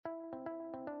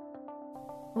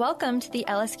Welcome to the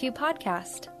LSQ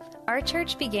podcast. Our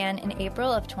church began in April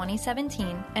of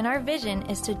 2017, and our vision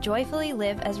is to joyfully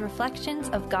live as reflections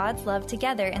of God's love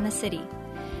together in the city.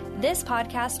 This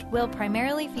podcast will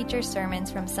primarily feature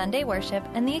sermons from Sunday worship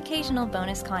and the occasional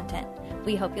bonus content.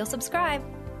 We hope you'll subscribe.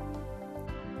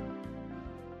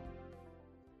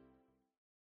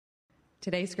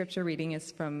 Today's scripture reading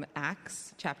is from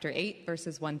Acts chapter 8,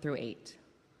 verses 1 through 8.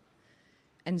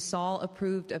 And Saul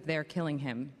approved of their killing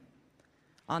him.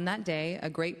 On that day, a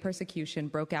great persecution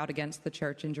broke out against the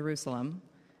church in Jerusalem,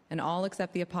 and all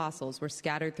except the apostles were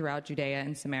scattered throughout Judea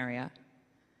and Samaria.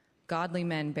 Godly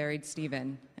men buried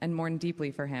Stephen and mourned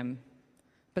deeply for him.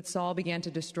 But Saul began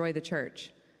to destroy the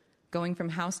church. Going from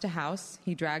house to house,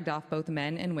 he dragged off both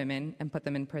men and women and put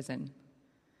them in prison.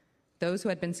 Those who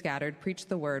had been scattered preached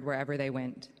the word wherever they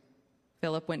went.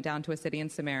 Philip went down to a city in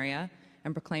Samaria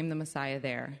and proclaimed the Messiah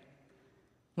there.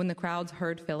 When the crowds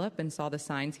heard Philip and saw the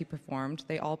signs he performed,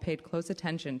 they all paid close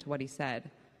attention to what he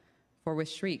said. For with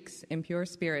shrieks, impure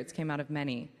spirits came out of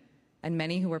many, and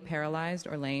many who were paralyzed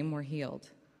or lame were healed.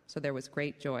 So there was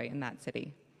great joy in that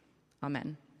city.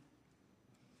 Amen.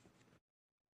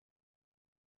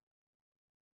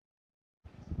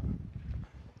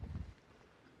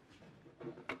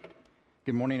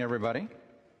 Good morning, everybody.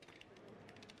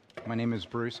 My name is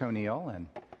Bruce O'Neill, and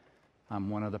I'm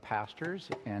one of the pastors,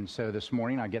 and so this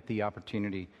morning I get the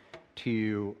opportunity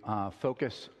to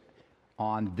focus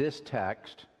on this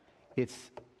text.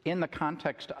 It's in the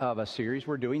context of a series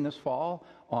we're doing this fall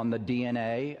on the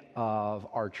DNA of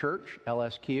our church,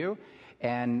 LSQ,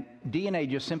 and DNA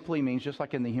just simply means, just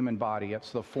like in the human body,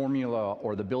 it's the formula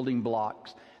or the building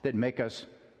blocks that make us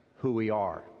who we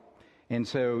are. And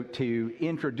so to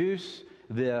introduce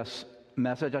this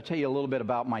message, I'll tell you a little bit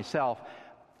about myself.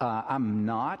 I'm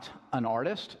not an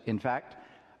artist. In fact,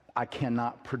 I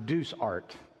cannot produce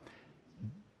art,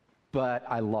 but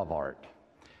I love art.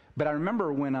 But I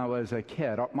remember when I was a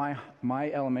kid,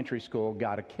 my elementary school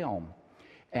got a kiln.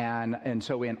 And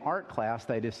so in art class,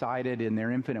 they decided in their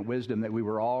infinite wisdom that we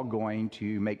were all going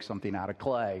to make something out of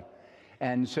clay.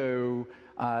 And so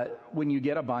when you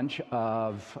get a bunch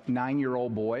of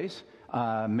 9-year-old boys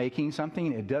making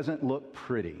something, it doesn't look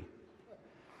pretty.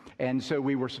 And so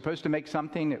we were supposed to make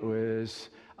something that was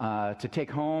to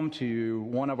take home to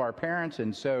one of our parents.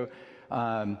 And so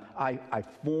I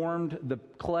formed the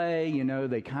clay. You know,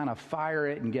 they kind of fire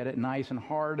it and get it nice and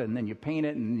hard, and then you paint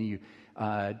it, and you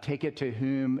take it to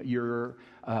whom you're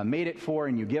made it for,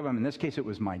 and you give them. In this case, it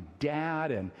was my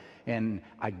dad, and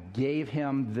I gave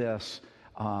him this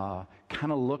kind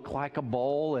of look like a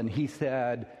bowl, and he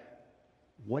said,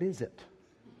 "What is it?"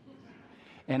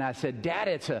 And I said, "Dad,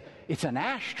 it's an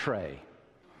ashtray.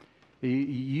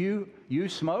 You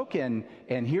smoke, and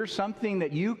here's something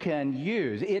that you can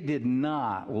use." It did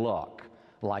not look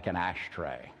like an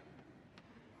ashtray.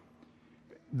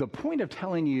 The point of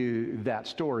telling you that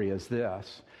story is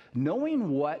this: knowing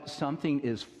what something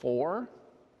is for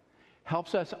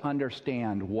helps us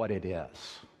understand what it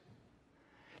is.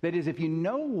 That is, if you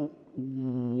know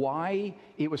why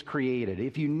it was created,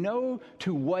 if you know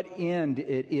to what end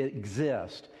it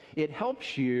exists, it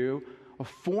helps you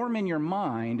form in your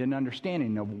mind an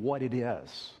understanding of what it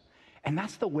is. And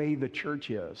that's the way the church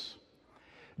is.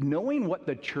 Knowing what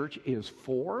the church is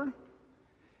for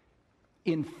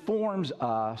informs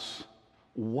us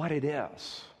what it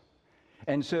is.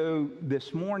 And so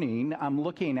this morning, I'm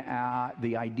looking at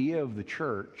the idea of the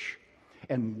church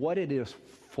and what it is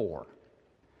for.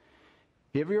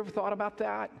 Have you ever thought about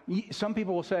that? Some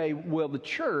people will say, well, the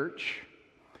church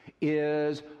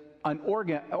is an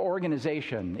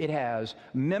organization. It has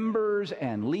members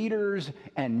and leaders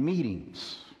and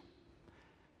meetings.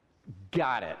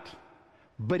 Got it.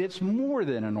 But it's more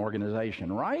than an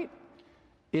organization, right?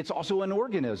 It's also an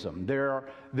organism.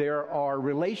 There are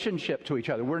relationships to each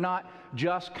other. We're not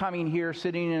just coming here,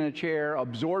 sitting in a chair,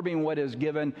 absorbing what is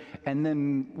given, and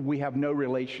then we have no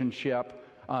relationship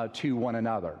to one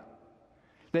another.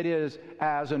 That is,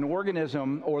 as an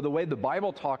organism, or the way the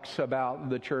Bible talks about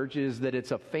the church is that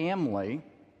it's a family.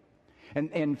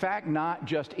 And in fact, not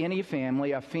just any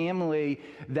family, a family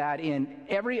that in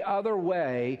every other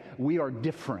way, we are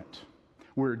different.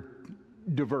 We're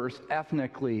diverse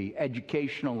ethnically,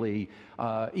 educationally,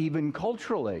 even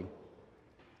culturally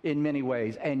in many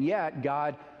ways. And yet,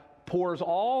 God pours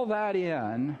all that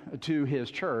in to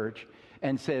His church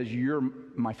and says, "You're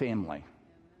my family.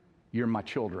 You're my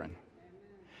children."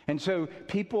 And so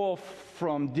people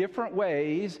from different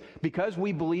ways, because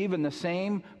we believe in the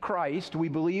same Christ, we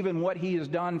believe in what He has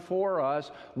done for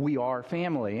us, we are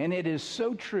family. And it is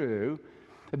so true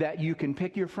that you can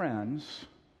pick your friends,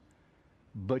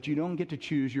 but you don't get to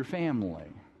choose your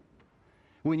family.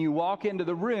 When you walk into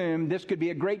the room, this could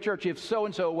be a great church if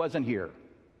so-and-so wasn't here.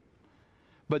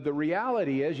 But the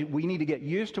reality is we need to get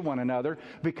used to one another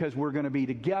because we're going to be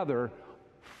together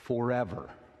forever.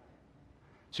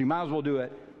 So you might as well do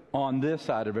it on this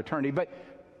side of eternity. But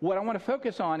what I want to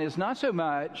focus on is not so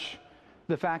much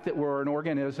the fact that we're an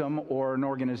organism or an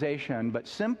organization, but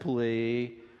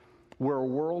simply we're a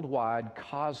worldwide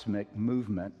cosmic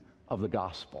movement of the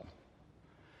gospel.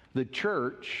 The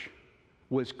church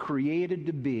was created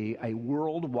to be a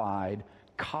worldwide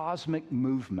cosmic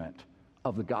movement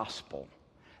of the gospel.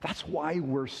 That's why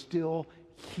we're still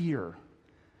here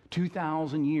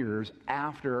 2,000 years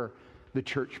after the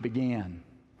church began.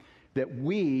 That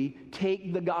we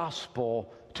take the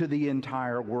gospel to the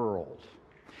entire world.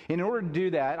 In order to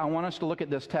do that, I want us to look at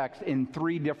this text in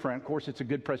three different, of course it's a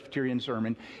good Presbyterian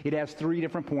sermon, it has three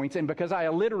different points, and because I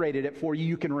alliterated it for you,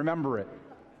 you can remember it.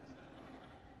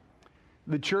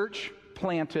 The church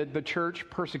planted, the church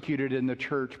persecuted, and the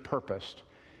church purposed.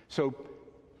 So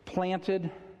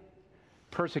planted,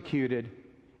 persecuted,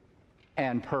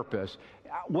 and purpose.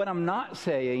 What I'm not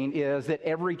saying is that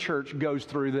every church goes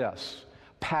through this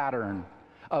pattern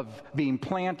of being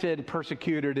planted,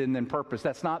 persecuted, and then purpose.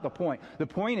 That's not the point. The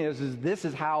point is this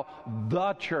is how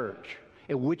the church,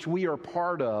 in which we are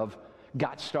part of,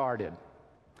 got started.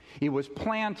 It was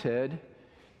planted,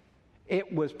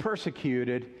 it was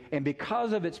persecuted, and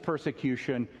because of its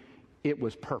persecution, it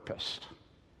was purposed.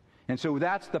 And so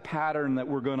that's the pattern that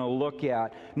we're going to look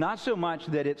at. Not so much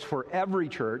that it's for every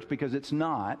church, because it's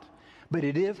not, but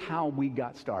it is how we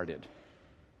got started.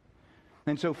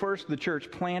 And so first, the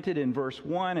church planted in verse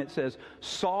 1, it says,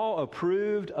 Saul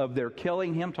approved of their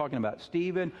killing him, talking about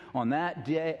Stephen. On that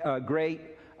day, a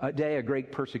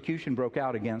great persecution broke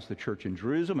out against the church in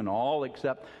Jerusalem, and all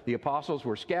except the apostles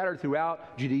were scattered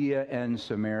throughout Judea and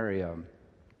Samaria.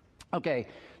 Okay,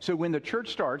 so when the church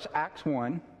starts, Acts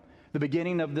 1, the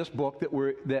beginning of this book that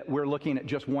we're looking at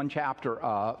just one chapter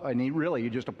of, and really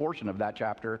just a portion of that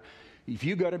chapter. If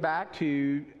you go back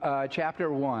to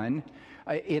chapter 1,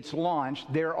 it's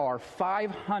launched. There are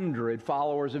 500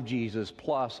 followers of Jesus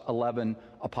plus 11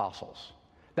 apostles.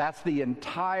 That's the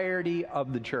entirety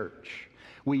of the church.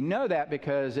 We know that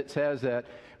because it says that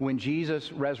when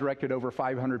Jesus resurrected, over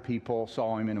 500 people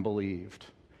saw him and believed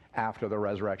after the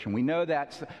resurrection. We know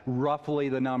that's roughly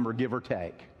the number, give or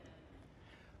take.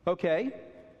 Okay,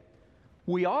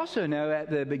 we also know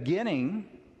at the beginning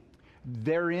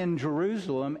they're in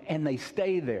Jerusalem and they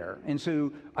stay there. And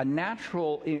so a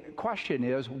natural question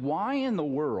is, why in the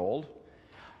world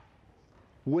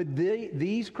would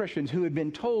these Christians who had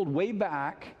been told way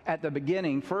back at the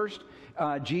beginning, first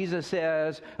Jesus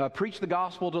says, preach the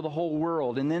gospel to the whole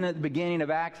world. And then at the beginning of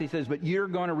Acts, he says, but you're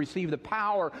going to receive the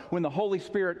power when the Holy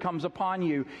Spirit comes upon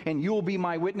you, and you will be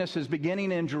my witnesses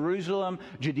beginning in Jerusalem,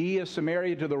 Judea,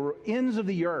 Samaria, to the ends of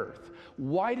the earth.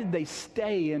 Why did they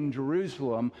stay in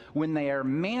Jerusalem when their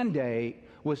mandate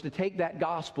was to take that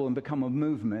gospel and become a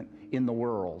movement in the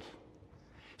world?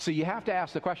 So you have to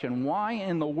ask the question, why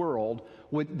in the world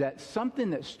would that something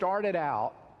that started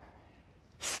out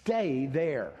stay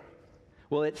there?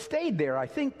 Well, it stayed there, I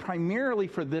think, primarily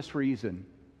for this reason.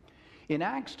 In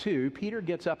Acts 2, Peter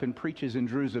gets up and preaches in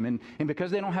Jerusalem, and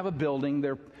because they don't have a building,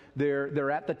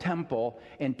 they're at the temple,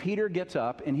 and Peter gets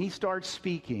up and he starts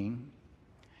speaking,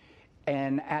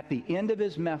 and at the end of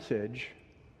his message,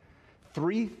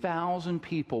 3,000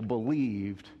 people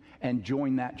believed and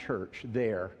joined that church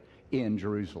there in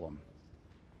Jerusalem.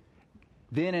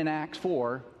 Then in Acts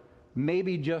 4,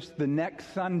 maybe just the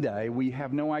next Sunday, we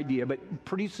have no idea, but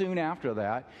pretty soon after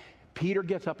that, Peter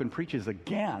gets up and preaches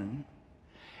again,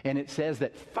 and it says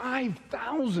that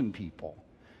 5,000 people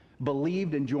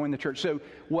believed and joined the church. So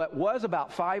what was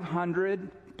about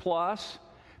 500 plus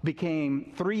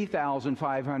became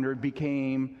 3,500,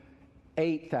 became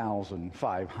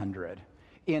 8,500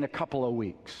 in a couple of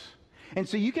weeks. And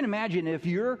so you can imagine if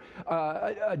you're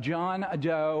a John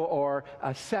Doe or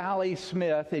a Sally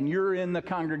Smith and you're in the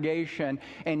congregation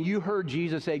and you heard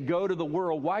Jesus say, go to the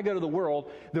world. Why go to the world?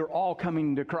 They're all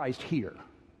coming to Christ here.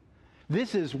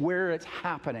 This is where it's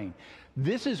happening.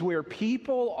 This is where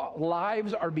people's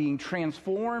lives are being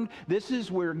transformed. This is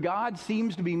where God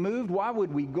seems to be moved. Why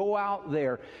would we go out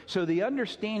there? So the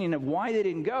understanding of why they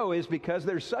didn't go is because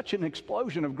there's such an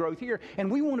explosion of growth here, and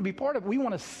we want to be part of it. We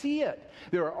want to see it.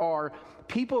 There are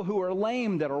people who are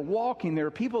lame that are walking. There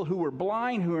are people who are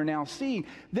blind who are now seeing.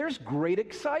 There's great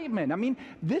excitement. I mean,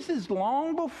 this is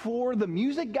long before the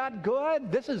music got good.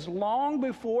 This is long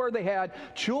before they had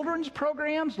children's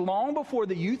programs, long before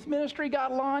the youth ministry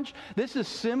got launched. This is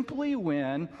simply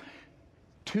when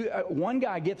one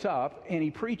guy gets up and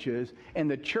he preaches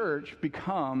and the church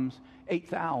becomes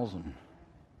 8,000.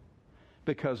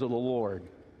 because of the Lord.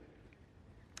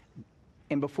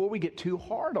 And before we get too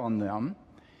hard on them,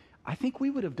 I think we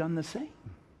would have done the same.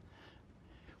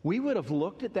 We would have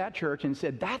looked at that church and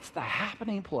said, that's the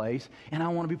happening place, and I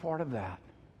want to be part of that.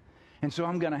 And so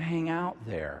I'm going to hang out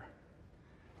there.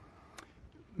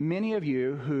 Many of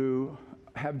you who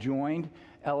have joined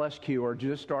LSQ or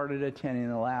just started attending in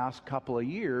the last couple of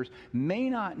years may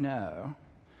not know,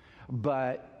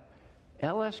 but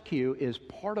LSQ is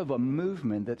part of a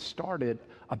movement that started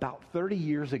about 30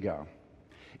 years ago.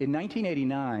 In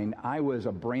 1989, I was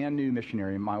a brand new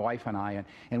missionary, my wife and I,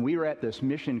 and we were at this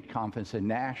mission conference in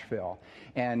Nashville.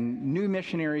 And new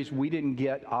missionaries, we didn't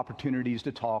get opportunities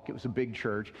to talk. It was a big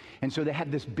church. And so they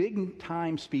had this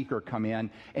big-time speaker come in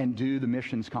and do the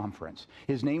missions conference.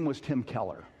 His name was Tim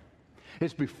Keller.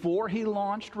 It's before he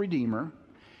launched Redeemer.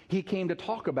 He came to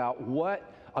talk about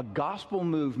what a gospel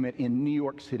movement in New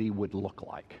York City would look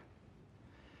like.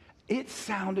 It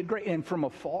sounded great. And from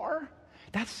afar,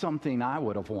 that's something I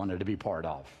would have wanted to be part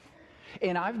of.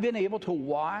 And I've been able to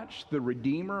watch the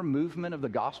Redeemer movement of the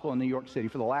gospel in New York City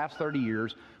for the last 30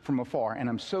 years from afar, and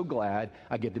I'm so glad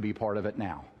I get to be part of it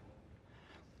now.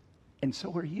 And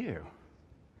so are you.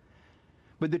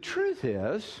 But the truth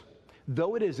is,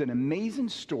 though it is an amazing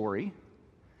story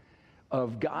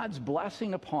of God's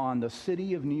blessing upon the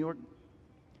city of New York,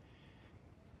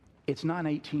 it's not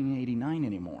 1889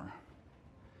 anymore.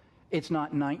 It's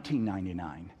not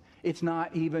 1999. It's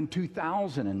not even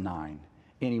 2009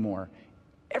 anymore.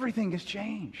 Everything has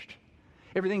changed.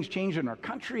 Everything's changed in our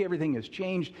country. Everything has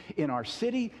changed in our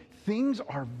city. Things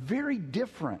are very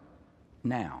different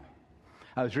now.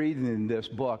 I was reading in this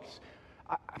book.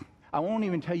 I won't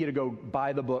even tell you to go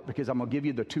buy the book because I'm going to give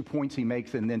you the 2 points he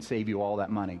makes and then save you all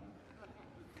that money.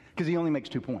 Because he only makes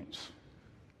 2 points.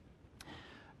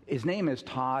 His name is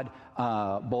Todd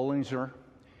Bollinger.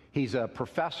 He's a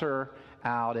professor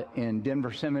out in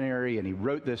Denver Seminary, and he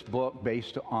wrote this book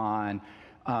based on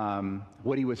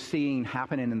what he was seeing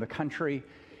happening in the country.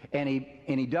 And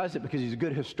he does it because he's a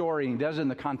good historian. He does it in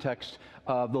the context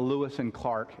of the Lewis and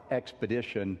Clark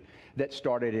expedition that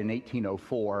started in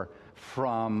 1804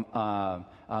 from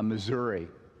Missouri.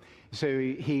 So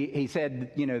he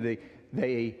said, you know,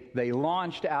 they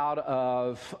launched out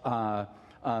of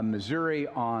Missouri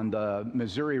on the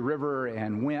Missouri River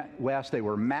and went west. They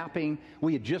were mapping.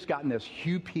 We had just gotten this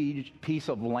huge piece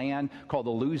of land called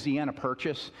the Louisiana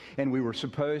Purchase, and we were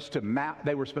supposed to map.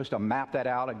 They were supposed to map that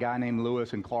out. A guy named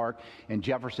Lewis and Clark and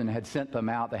Jefferson had sent them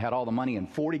out. They had all the money and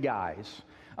 40 guys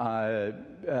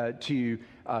to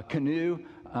canoe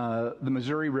the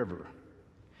Missouri River.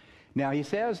 Now, he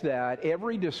says that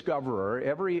every discoverer,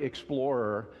 every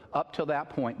explorer up to that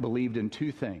point believed in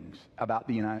two things about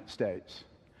the United States.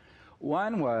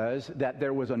 One was that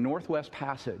there was a Northwest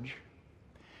Passage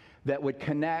that would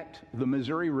connect the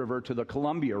Missouri River to the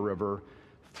Columbia River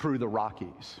through the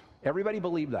Rockies. Everybody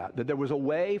believed that there was a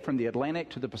way from the Atlantic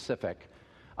to the Pacific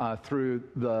through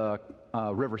the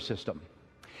river system.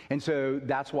 And so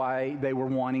that's why they were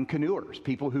wanting canoers,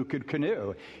 people who could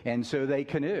canoe. And so they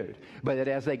canoed. But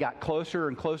as they got closer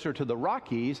and closer to the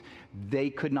Rockies,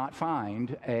 they could not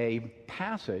find a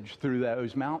passage through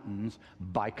those mountains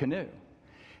by canoe.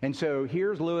 And so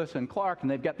here's Lewis and Clark, and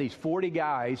they've got these 40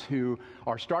 guys who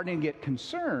are starting to get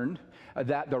concerned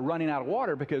that they're running out of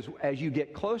water because as you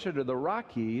get closer to the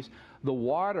Rockies, the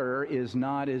water is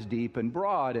not as deep and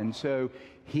broad. And so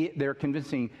they're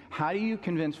convincing, how do you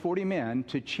convince 40 men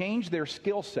to change their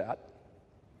skill set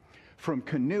from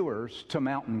canoers to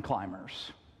mountain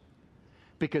climbers?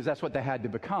 Because that's what they had to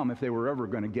become if they were ever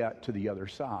going to get to the other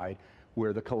side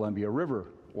where the Columbia River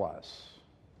was.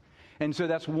 And so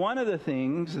that's one of the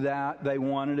things that they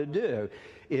wanted to do,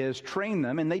 is train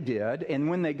them, and they did. And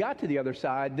when they got to the other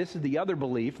side, this is the other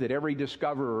belief that every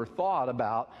discoverer thought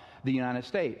about the United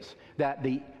States, that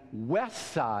the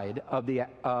west side of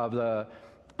the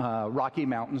Rocky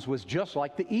Mountains was just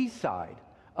like the east side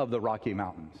of the Rocky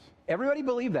Mountains. Everybody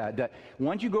believed that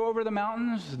once you go over the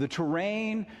mountains, the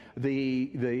terrain,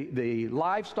 the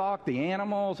livestock, the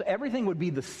animals, everything would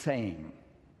be the same.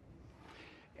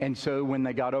 And so when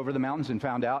they got over the mountains and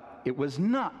found out it was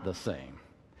not the same.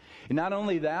 And not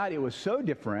only that, it was so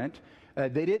different,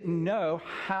 they didn't know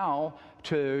how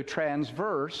to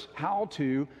transverse, how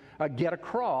to get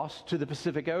across to the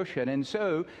Pacific Ocean. And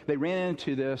so they ran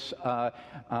into this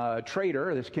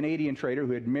trader, this Canadian trader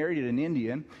who had married an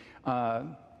Indian,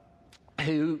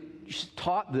 who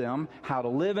taught them how to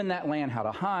live in that land, how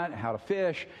to hunt, how to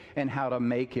fish, and how to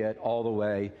make it all the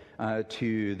way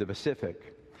to the Pacific.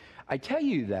 I tell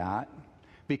you that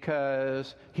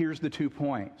because here's the 2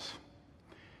 points.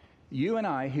 You and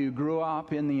I, who grew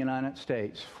up in the United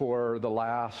States for the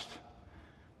last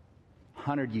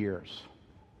 100 years,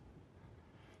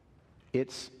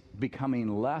 it's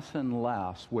becoming less and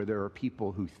less where there are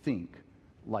people who think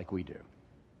like we do,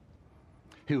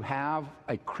 who have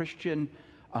a Christian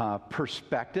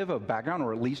perspective of background,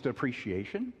 or at least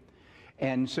appreciation.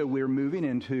 And so we're moving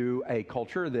into a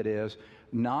culture that is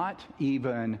not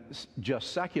even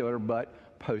just secular,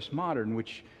 but postmodern,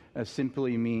 which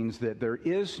simply means that there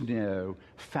is no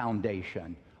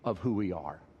foundation of who we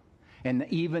are. And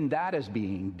even that is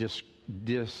being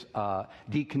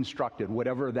deconstructed,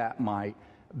 whatever that might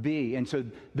be. And so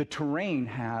the terrain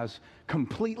has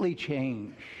completely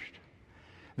changed.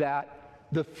 That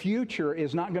the future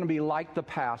is not going to be like the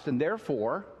past. And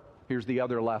therefore, here's the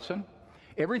other lesson.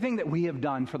 Everything that we have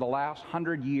done for the last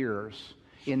 100 years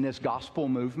in this gospel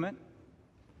movement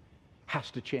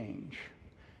has to change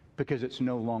because it's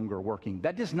no longer working.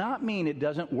 That does not mean it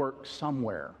doesn't work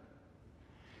somewhere.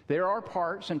 There are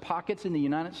parts and pockets in the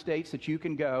United States that you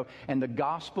can go, and the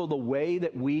gospel, the way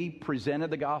that we presented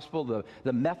the gospel,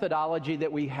 the methodology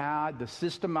that we had, the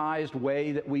systemized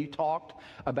way that we talked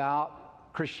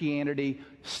about Christianity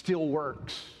still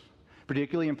works,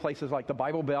 particularly in places like the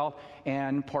Bible Belt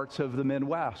and parts of the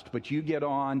Midwest. But you get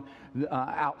on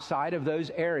outside of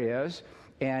those areas,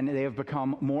 and they have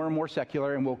become more and more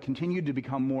secular and will continue to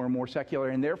become more and more secular.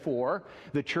 And therefore,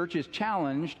 the church is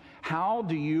challenged. How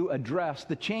do you address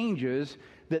the changes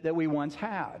that we once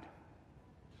had?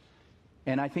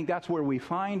 And I think that's where we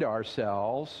find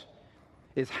ourselves,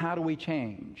 is how do we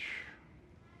change?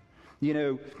 You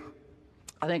know,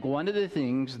 I think one of the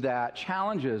things that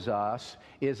challenges us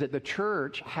is that the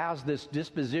church has this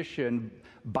disposition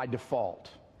by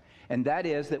default. And that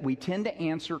is that we tend to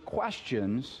answer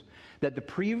questions that the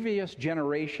previous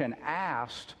generation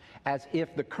asked as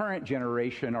if the current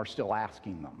generation are still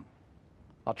asking them.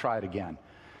 I'll try it again.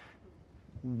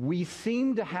 We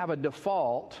seem to have a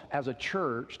default as a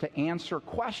church to answer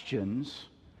questions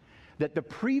that the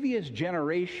previous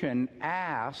generation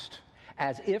asked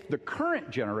as if the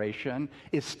current generation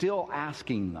is still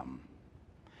asking them.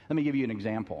 Let me give you an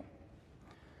example.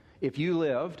 If you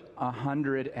lived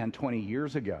 120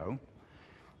 years ago,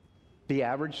 the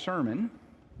average sermon,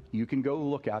 you can go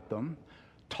look at them,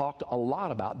 talked a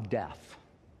lot about death.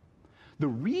 The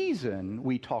reason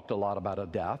we talked a lot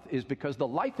about death is because the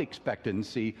life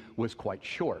expectancy was quite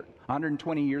short.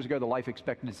 120 years ago, the life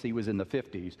expectancy was in the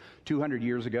 50s. 200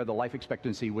 years ago, the life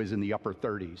expectancy was in the upper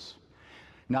 30s.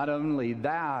 Not only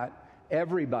that,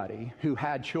 everybody who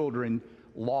had children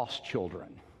lost children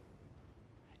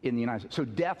in the United States. So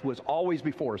death was always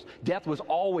before us. Death was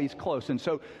always close. And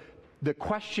so the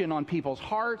question on people's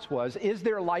hearts was, is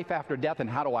there life after death, and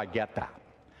how do I get that?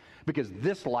 Because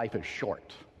this life is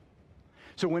short.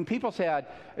 So when people said,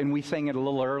 and we sang it a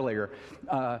little earlier,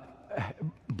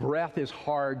 breath is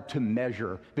hard to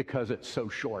measure because it's so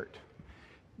short.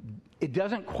 It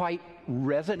doesn't quite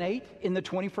resonate in the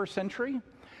 21st century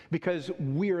because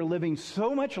we are living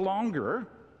so much longer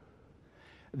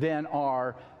than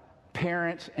our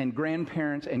parents and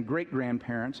grandparents and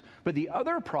great-grandparents. But the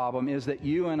other problem is that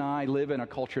you and I live in a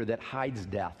culture that hides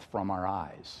death from our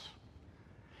eyes.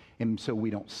 And so we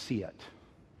don't see it,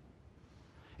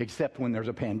 except when there's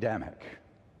a pandemic.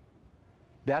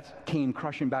 That came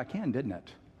crushing back in, didn't it?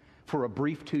 For a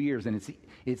brief 2 years. And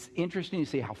it's interesting to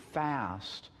see how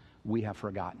fast we have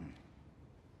forgotten.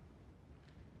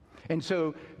 And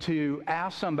so to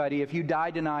ask somebody, if you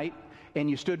died tonight, and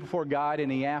you stood before God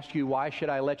and he asked you, why should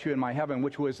I let you in my heaven,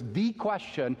 which was the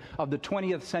question of the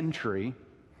 20th century,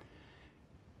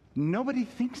 nobody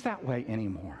thinks that way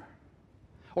anymore.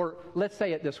 Or let's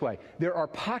say it this way. There are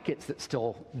pockets that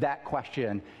still that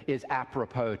question is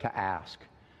apropos to ask,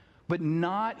 but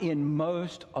not in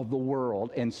most of the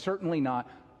world, and certainly not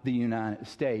the United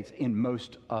States, in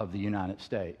most of the United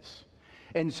States.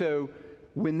 And so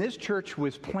when this church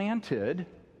was planted,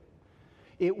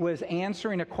 it was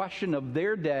answering a question of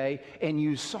their day, and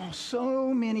you saw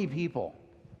so many people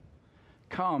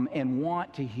come and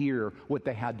want to hear what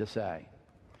they had to say.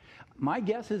 My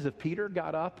guess is if Peter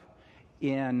got up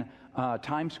in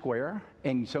Times Square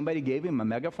and somebody gave him a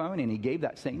megaphone and he gave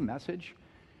that same message,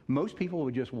 most people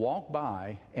would just walk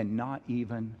by and not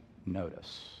even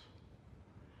notice.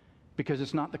 Because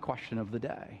it's not the question of the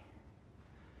day.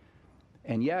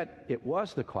 And yet, it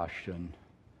was the question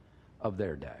of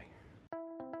their day.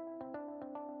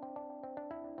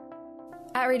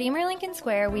 At Redeemer Lincoln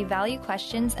Square, we value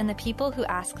questions and the people who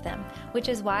ask them, which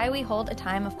is why we hold a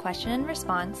time of question and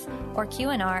response, or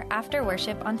Q&R, after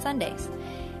worship on Sundays.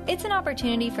 It's an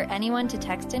opportunity for anyone to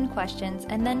text in questions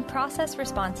and then process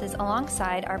responses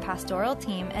alongside our pastoral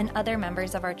team and other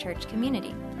members of our church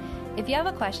community. If you have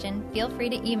a question, feel free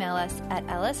to email us at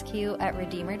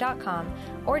lsq@redeemer.com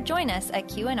or join us at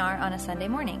Q&R on a Sunday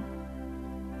morning.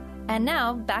 And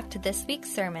now, back to this week's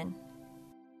sermon.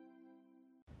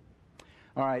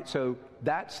 All right, so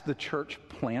that's the church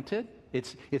planted.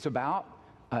 It's about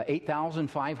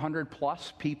 8,500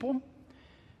 plus people.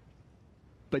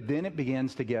 But then it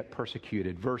begins to get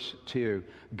persecuted. Verse 2,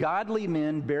 godly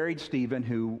men buried Stephen,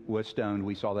 who was stoned.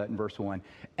 We saw that in verse 1,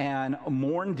 and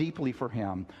mourned deeply for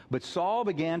him. But Saul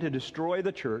began to destroy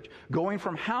the church. Going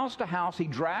from house to house, he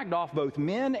dragged off both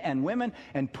men and women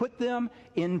and put them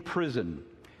in prison.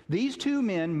 These two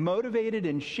men motivated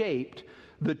and shaped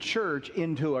the church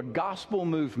into a gospel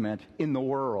movement in the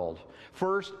world.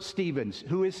 First, Stephen.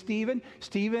 Who is Stephen?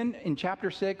 Stephen, in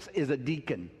chapter 6, is a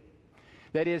deacon.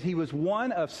 That is, he was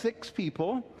one of 6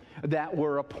 people that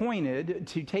were appointed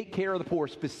to take care of the poor,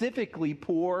 specifically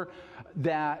poor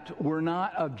that were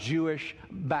not of Jewish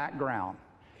background.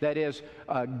 That is,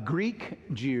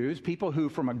 Greek Jews, people who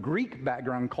from a Greek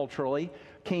background culturally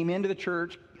came into the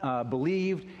church,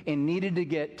 believed, and needed to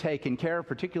get taken care of,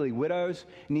 particularly widows,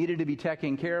 needed to be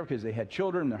taken care of because they had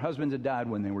children, their husbands had died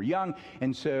when they were young,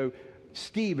 and so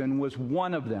Stephen was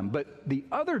one of them. But the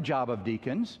other job of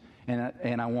deacons,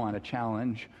 and I want to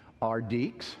challenge our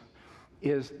deeks,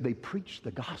 is they preach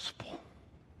the gospel.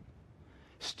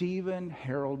 Stephen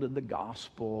heralded the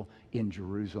gospel in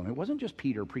Jerusalem. It wasn't just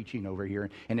Peter preaching over here,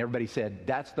 and everybody said,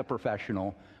 that's the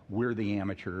professional, we're the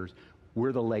amateurs,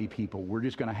 we're the lay people, we're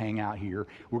just going to hang out here,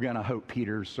 we're going to hope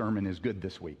Peter's sermon is good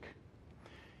this week.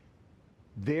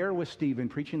 There was Stephen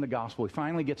preaching the gospel. He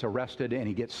finally gets arrested, and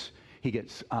he gets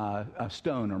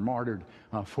stoned or martyred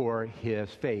for his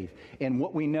faith. And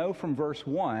what we know from verse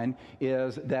 1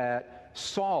 is that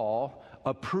Saul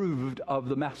approved of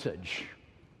the message.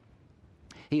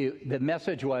 The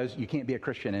message was, you can't be a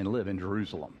Christian and live in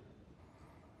Jerusalem.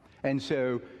 And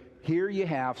so here you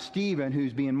have Stephen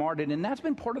who's being martyred, and that's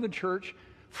been part of the church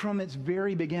from its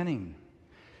very beginning.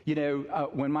 You know,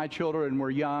 when my children were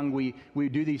young, we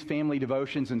would do these family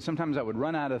devotions, and sometimes I would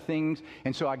run out of things.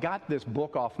 And so I got this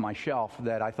book off my shelf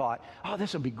that I thought, oh,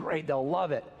 this will be great. They'll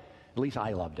love it. At least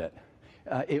I loved it.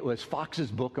 It was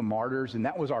Fox's Book of Martyrs, and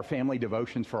that was our family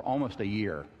devotions for almost a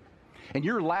year. And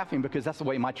you're laughing because that's the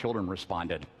way my children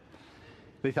responded.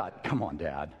 They thought, come on,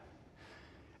 Dad.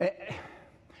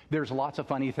 There's lots of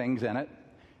funny things in it.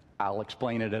 I'll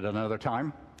explain it at another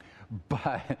time.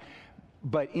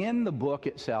 But in the book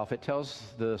itself, it tells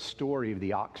the story of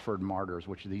the Oxford martyrs,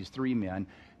 which are these 3 men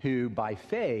who, by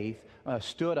faith,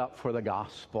 stood up for the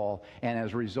gospel, and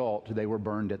as a result, they were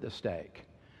burned at the stake.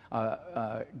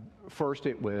 First,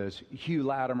 it was Hugh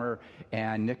Latimer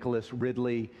and Nicholas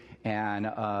Ridley, and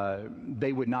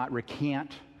they would not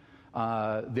recant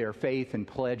their faith and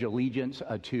pledge allegiance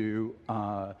to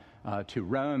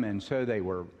Rome, and so they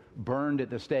were burned at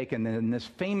the stake. And then this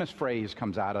famous phrase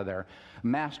comes out of there: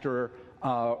 Master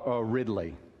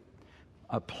Ridley,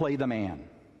 play the man.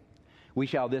 We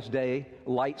shall this day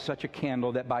light such a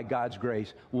candle that by God's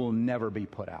grace will never be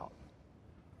put out.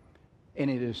 And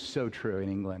it is so true in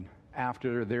England.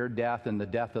 After their death and the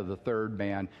death of the third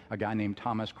man, a guy named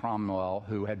Thomas Cromwell,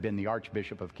 who had been the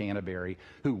Archbishop of Canterbury,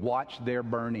 who watched their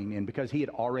burning, and because he had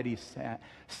already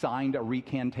signed a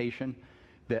recantation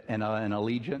and an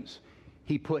allegiance,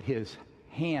 he put his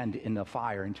hand in the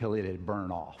fire until it had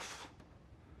burned off.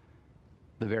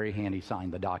 The very hand he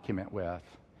signed the document with.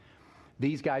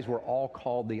 These guys were all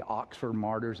called the Oxford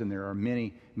Martyrs, and there are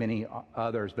many, many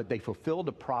others, but they fulfilled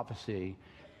a prophecy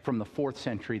from the 4th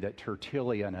century that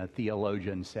Tertullian, a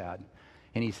theologian, said.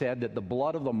 And he said that the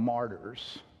blood of the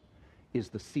martyrs is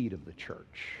the seed of the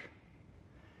church.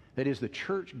 That is, the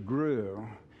church grew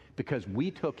because we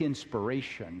took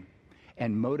inspiration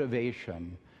and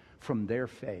motivation from their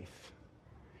faith.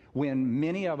 When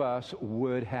many of us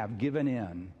would have given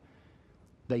in,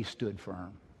 they stood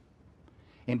firm.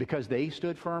 And because they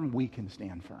stood firm, we can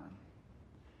stand firm.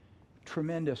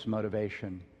 Tremendous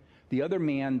motivation. The other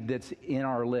man that's in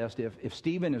our list, if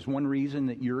Stephen is one reason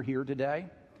that you're here today,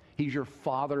 he's your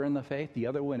father in the faith. The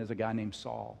other one is a guy named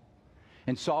Saul.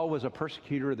 And Saul was a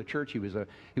persecutor of the church. He was a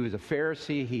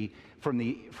Pharisee. He, from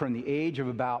the age of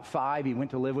about 5, he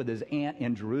went to live with his aunt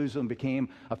in Jerusalem, became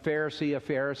a Pharisee of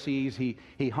Pharisees.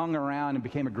 He hung around and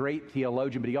became a great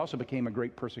theologian, but he also became a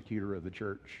great persecutor of the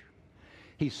church.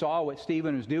 He saw what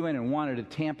Stephen was doing and wanted to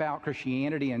tamp out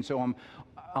Christianity, and so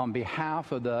on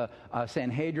behalf of the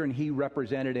Sanhedrin, he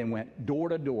represented and went door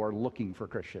to door looking for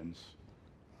Christians.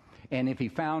 And if he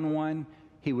found one,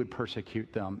 he would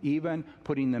persecute them, even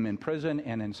putting them in prison,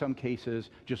 and in some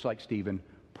cases, just like Stephen,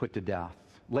 put to death.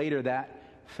 Later, that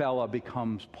fella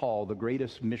becomes Paul, the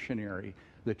greatest missionary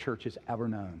the church has ever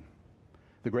known.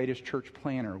 the greatest church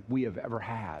planner we have ever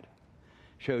had.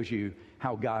 Shows you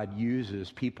how God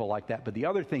uses people like that. But the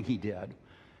other thing he did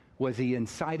was he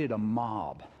incited a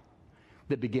mob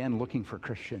that began looking for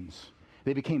Christians.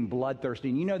 They became bloodthirsty.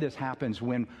 And you know this happens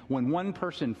when one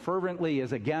person fervently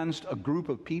is against a group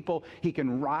of people, he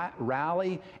can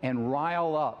rally and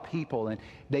rile up people. And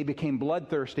they became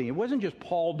bloodthirsty. It wasn't just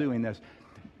Paul doing this.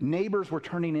 Neighbors were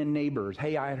turning in neighbors.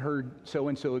 Hey, I had heard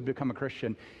so-and-so had become a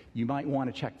Christian. You might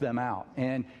want to check them out.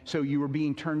 And so you were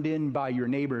being turned in by your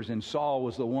neighbors, and Saul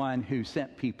was the one who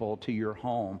sent people to your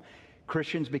home.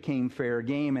 Christians became fair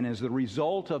game, and as the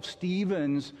result of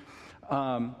Stephen's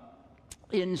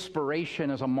inspiration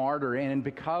as a martyr, and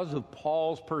because of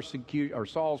Saul's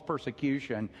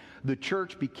persecution, the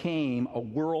church became a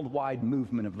worldwide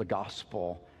movement of the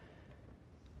gospel.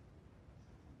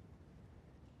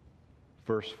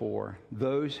 Verse 4,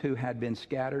 those who had been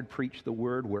scattered preached the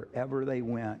word wherever they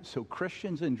went. So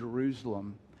Christians in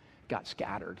Jerusalem got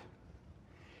scattered.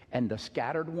 And the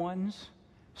scattered ones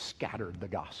scattered the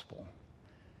gospel.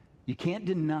 You can't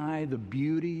deny the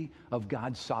beauty of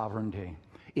God's sovereignty.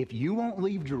 If you won't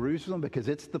leave Jerusalem because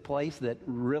it's the place that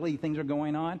really things are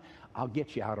going on, I'll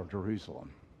get you out of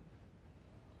Jerusalem.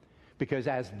 Because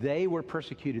as they were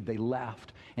persecuted, they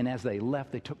left. And as they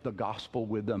left, they took the gospel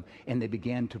with them and they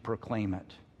began to proclaim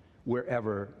it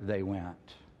wherever they went.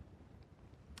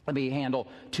 Let me handle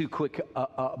two quick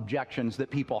objections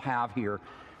that people have here.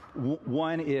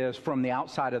 One is from the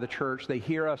outside of the church. They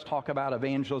hear us talk about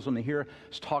evangelism. They hear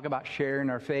us talk about sharing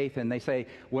our faith. And they say,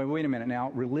 well, wait a minute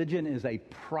now. Religion is a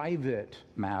private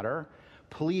matter.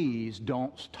 Please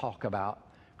don't talk about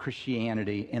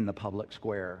Christianity in the public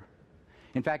square.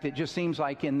 In fact, it just seems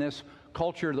like in this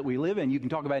culture that we live in, you can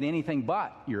talk about anything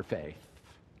but your faith.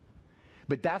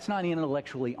 But that's not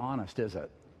intellectually honest, is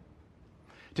it?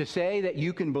 To say that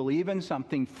you can believe in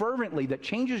something fervently that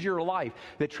changes your life,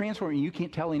 that transforms you, you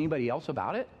can't tell anybody else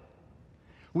about it.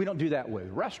 We don't do that with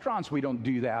restaurants. We don't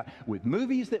do that with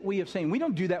movies that we have seen. We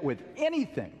don't do that with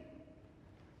anything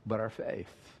but our faith.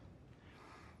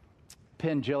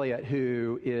 Penn Jillette,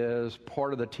 who is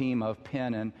part of the team of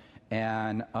Penn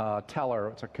and Teller,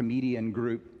 it's a comedian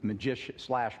group,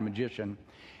 magician.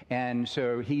 And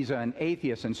so he's an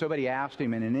atheist. And somebody asked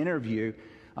him in an interview,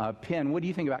 Penn, what do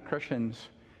you think about Christians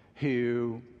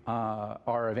who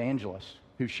are evangelists,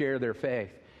 who share their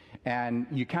faith? And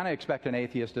you kind of expect an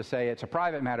atheist to say it's a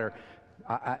private matter.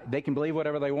 They can believe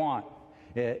whatever they want.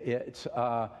 It's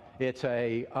a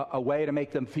way to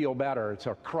make them feel better. It's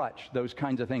a crutch, those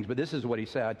kinds of things. But this is what he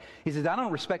said. He says, I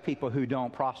don't respect people who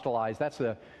don't proselytize. That's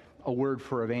a word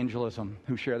for evangelism,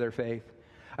 who share their faith.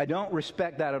 I don't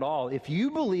respect that at all. If you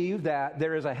believe that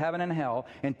there is a heaven and hell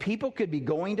and people could be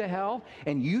going to hell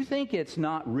and you think it's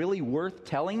not really worth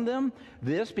telling them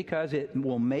this because it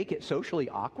will make it socially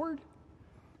awkward,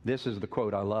 this is the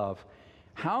quote I love.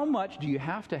 How much do you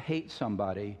have to hate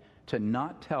somebody to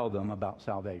not tell them about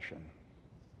salvation?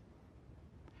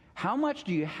 How much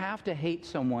do you have to hate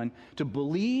someone to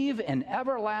believe in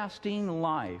everlasting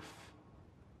life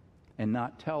and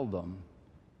not tell them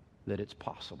that it's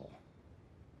possible?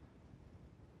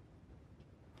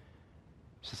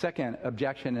 So the second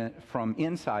objection from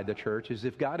inside the church is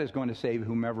if God is going to save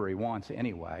whomever he wants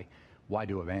anyway, why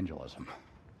do evangelism?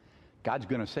 God's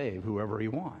going to save whoever he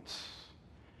wants.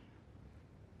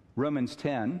 Romans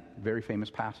 10, very famous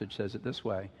passage, says it this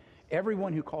way.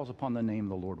 Everyone who calls upon the name of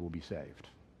the Lord will be saved.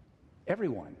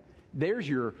 Everyone. There's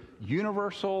your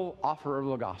universal offer of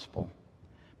the gospel.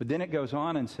 But then it goes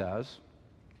on and says,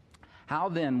 how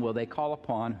then will they call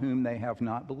upon whom they have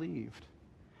not believed?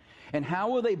 And how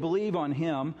will they believe on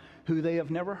him who they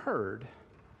have never heard?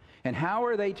 And how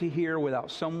are they to hear without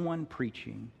someone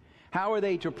preaching? How are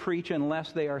they to preach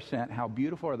unless they are sent? How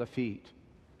beautiful are the feet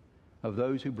of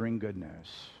those who bring good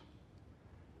news.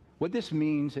 What this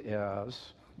means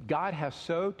is God has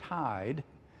so tied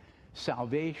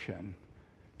salvation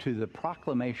to the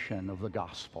proclamation of the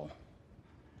gospel.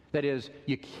 That is,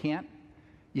 you can't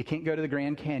go to the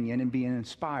Grand Canyon and be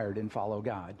inspired and follow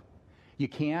God. You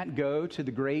can't go to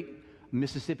the great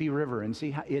Mississippi River and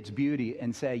see its beauty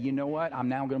and say, you know what, I'm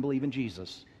now going to believe in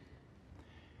Jesus.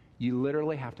 You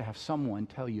literally have to have someone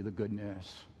tell you the good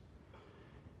news.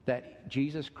 That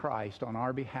Jesus Christ on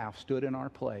our behalf stood in our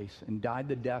place and died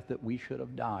the death that we should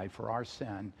have died for our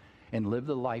sin and lived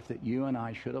the life that you and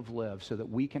I should have lived so that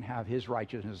we can have his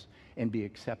righteousness and be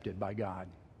accepted by God.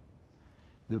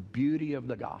 The beauty of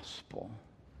the gospel.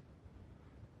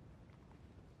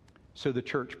 So the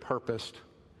church purposed,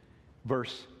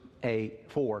 verse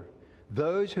 4,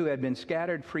 those who had been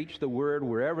scattered preached the word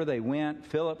wherever they went.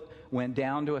 Philip went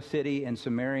down to a city in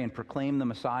Samaria and proclaimed the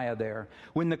Messiah there.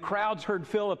 When the crowds heard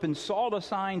Philip and saw the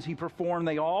signs he performed,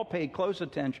 they all paid close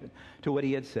attention to what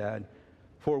he had said.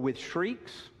 For with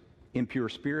shrieks, impure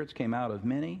spirits came out of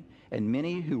many, and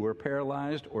many who were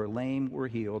paralyzed or lame were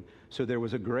healed. So there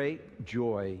was a great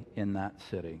joy in that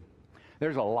city.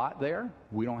 There's a lot there.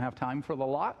 We don't have time for the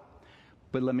lot,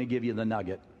 but let me give you the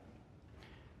nugget.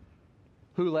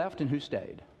 Who left and who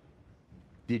stayed?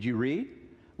 Did you read?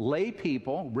 Lay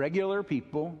people, regular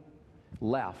people,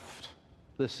 left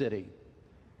the city.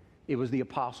 It was the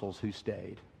apostles who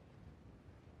stayed.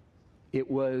 It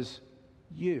was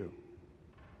you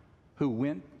who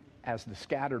went as the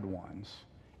scattered ones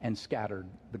and scattered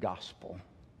the gospel.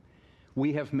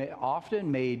 We have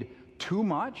often made too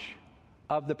much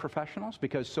of the professionals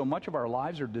because so much of our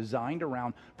lives are designed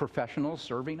around professionals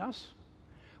serving us,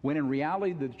 when in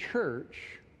reality the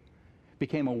church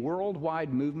became a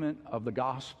worldwide movement of the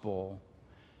gospel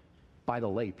by the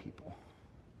lay people,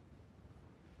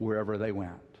 wherever they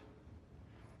went.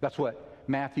 That's what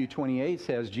Matthew 28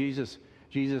 says. Jesus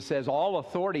says, all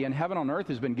authority in heaven and on earth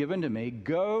has been given to me.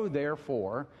 Go,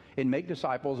 therefore, and make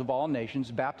disciples of all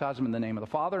nations, baptize them in the name of the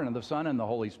Father and of the Son and the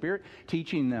Holy Spirit,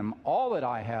 teaching them all that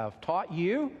I have taught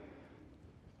you.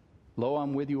 Lo,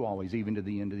 I'm with you always, even to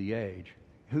the end of the age.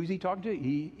 Who's he talking to?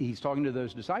 He's talking to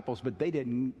those disciples, but they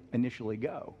didn't initially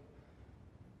go.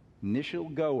 Initial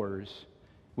goers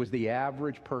was the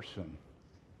average person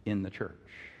in the church.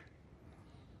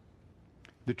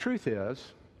 The truth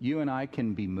is, you and I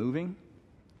can be moving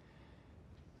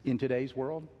in today's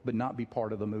world, but not be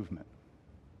part of the movement.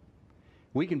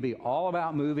 We can be all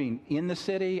about moving in the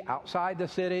city, outside the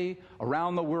city,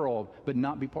 around the world, but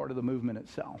not be part of the movement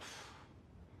itself.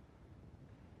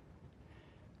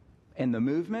 And the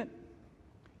movement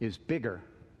is bigger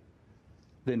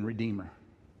than Redeemer.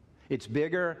 It's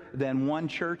bigger than one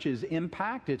church's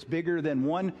impact. It's bigger than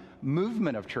one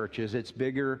movement of churches. It's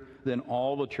bigger than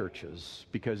all the churches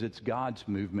because it's God's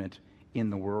movement in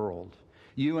the world.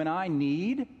 You and I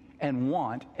need and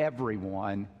want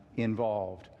everyone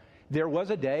involved. There was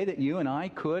a day that you and I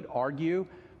could argue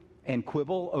and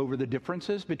quibble over the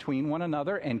differences between one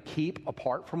another and keep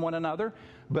apart from one another.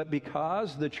 But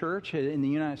because the church in the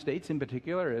United States in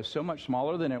particular is so much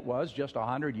smaller than it was just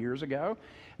 100 years ago,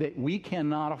 that we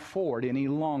cannot afford any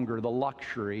longer the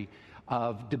luxury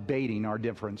of debating our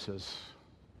differences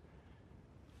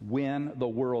when the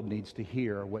world needs to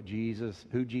hear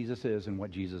who Jesus is and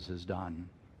what Jesus has done.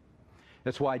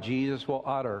 That's why Jesus will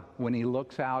utter, when he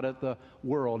looks out at the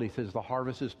world, he says, the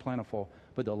harvest is plentiful,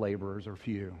 but the laborers are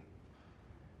few.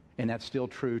 And that's still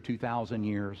true 2,000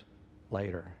 years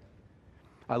later.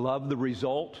 I love the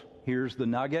result. Here's the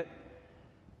nugget.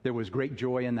 There was great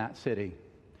joy in that city.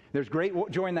 There's great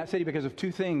joy in that city because of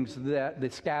two things that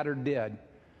the scattered did.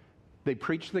 They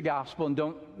preached the gospel, and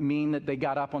don't mean that they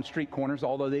got up on street corners,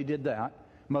 although they did that.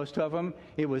 Most of them,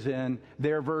 it was in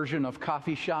their version of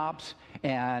coffee shops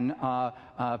and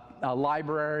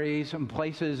libraries and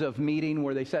places of meeting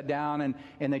where they sat down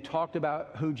and they talked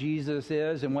about who Jesus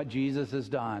is and what Jesus has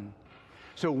done.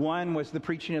 So one was the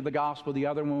preaching of the gospel, the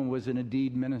other one was in a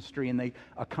deed ministry, and they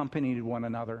accompanied one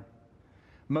another.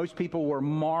 Most people were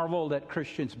marveled at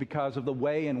Christians because of the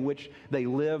way in which they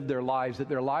lived their lives, that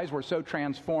their lives were so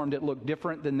transformed it looked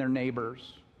different than their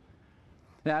neighbors.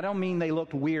 Now, I don't mean they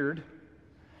looked weird.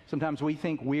 Sometimes we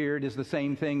think weird is the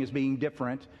same thing as being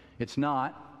different. It's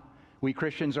not. We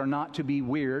Christians are not to be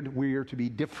weird. We are to be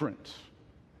different.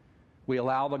 We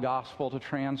allow the gospel to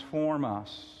transform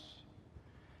us.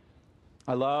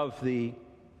 I love the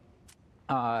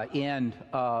end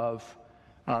of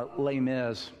Les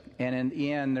Mis. And in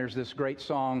the end, there's this great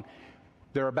song.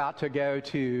 They're about to go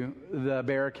to the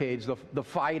barricades. The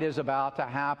fight is about to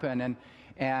happen.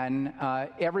 And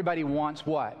everybody wants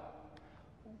what?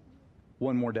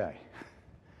 One more day.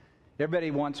 Everybody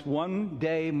wants one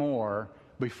day more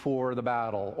before the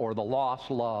battle or the lost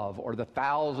love or the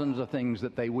thousands of things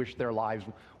that they wish their lives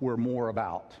were more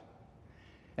about.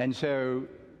 And so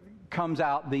comes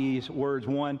out these words,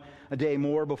 a day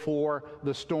more before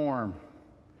the storm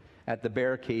at the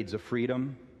barricades of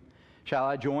freedom. Shall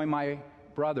I join my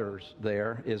brothers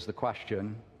there is the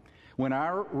question. When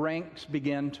our ranks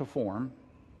begin to form,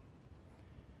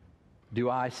 do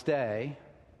I stay?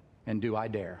 And do I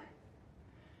dare?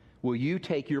 Will you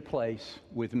take your place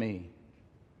with me?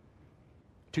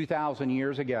 2,000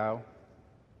 years ago,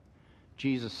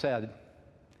 Jesus said,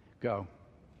 go,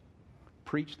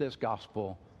 preach this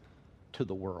gospel to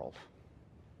the world.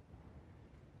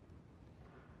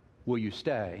 Will you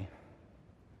stay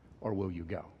or will you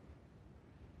go?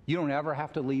 You don't ever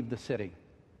have to leave the city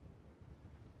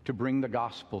to bring the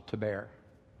gospel to bear.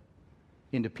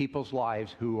 into people's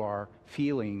lives who are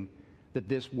feeling that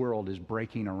this world is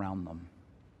breaking around them.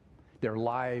 Their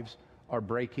lives are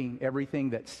breaking. Everything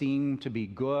that seemed to be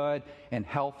good and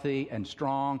healthy and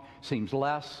strong seems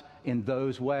less in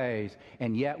those ways,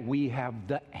 and yet we have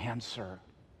the answer.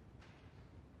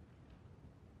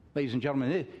 Ladies and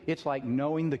gentlemen, it's like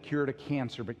knowing the cure to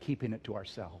cancer but keeping it to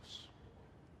ourselves.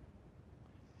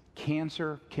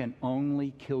 Cancer can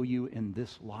only kill you in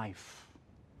this life.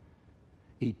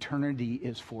 Eternity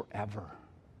is forever.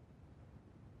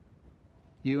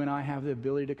 You and I have the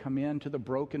ability to come into the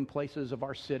broken places of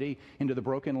our city, into the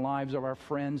broken lives of our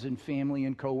friends and family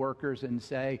and coworkers, and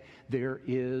say, there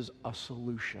is a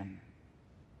solution.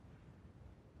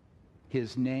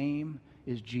 His name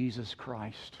is Jesus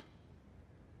Christ.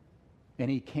 And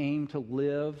he came to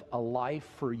live a life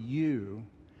for you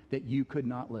that you could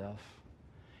not live,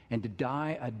 and to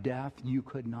die a death you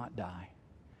could not die,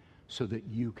 so that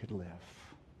you could live.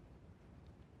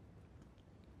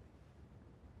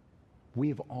 We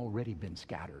have already been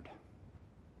scattered.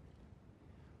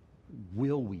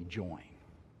 Will we join?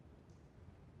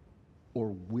 Or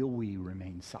will we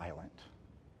remain silent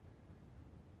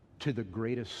to the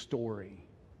greatest story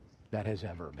that has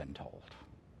ever been told?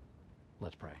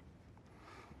 Let's pray.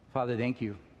 Father, thank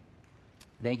you.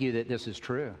 Thank you that this is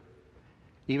true.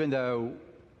 Even though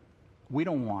we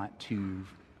don't want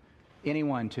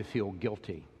anyone to feel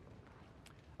guilty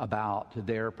about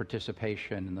their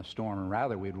participation in the storm, and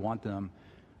rather we'd want them,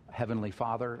 Heavenly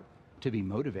Father, to be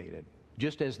motivated,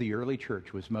 just as the early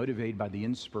church was motivated by the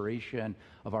inspiration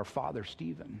of our father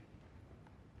Stephen.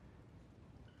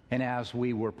 And as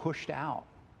we were pushed out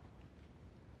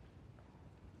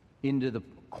into the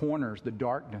corners, the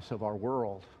darkness of our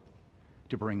world,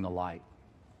 to bring the light.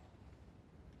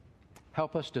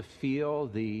 Help us to feel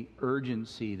the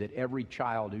urgency that every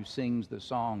child who sings the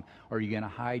song, "Are you going to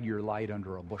hide your light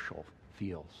under a bushel?"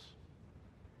 feels.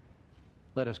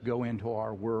 Let us go into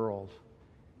our world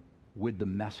with the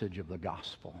message of the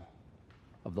gospel,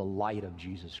 of the light of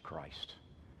Jesus Christ.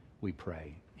 We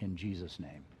pray in Jesus'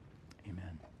 name.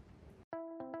 Amen.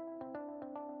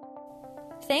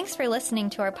 Thanks for listening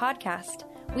to our podcast.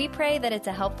 We pray that it's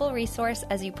a helpful resource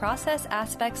as you process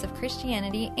aspects of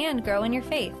Christianity and grow in your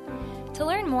faith. To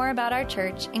learn more about our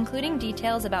church, including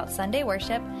details about Sunday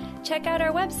worship, check out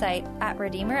our website at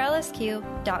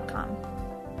redeemerlsq.com.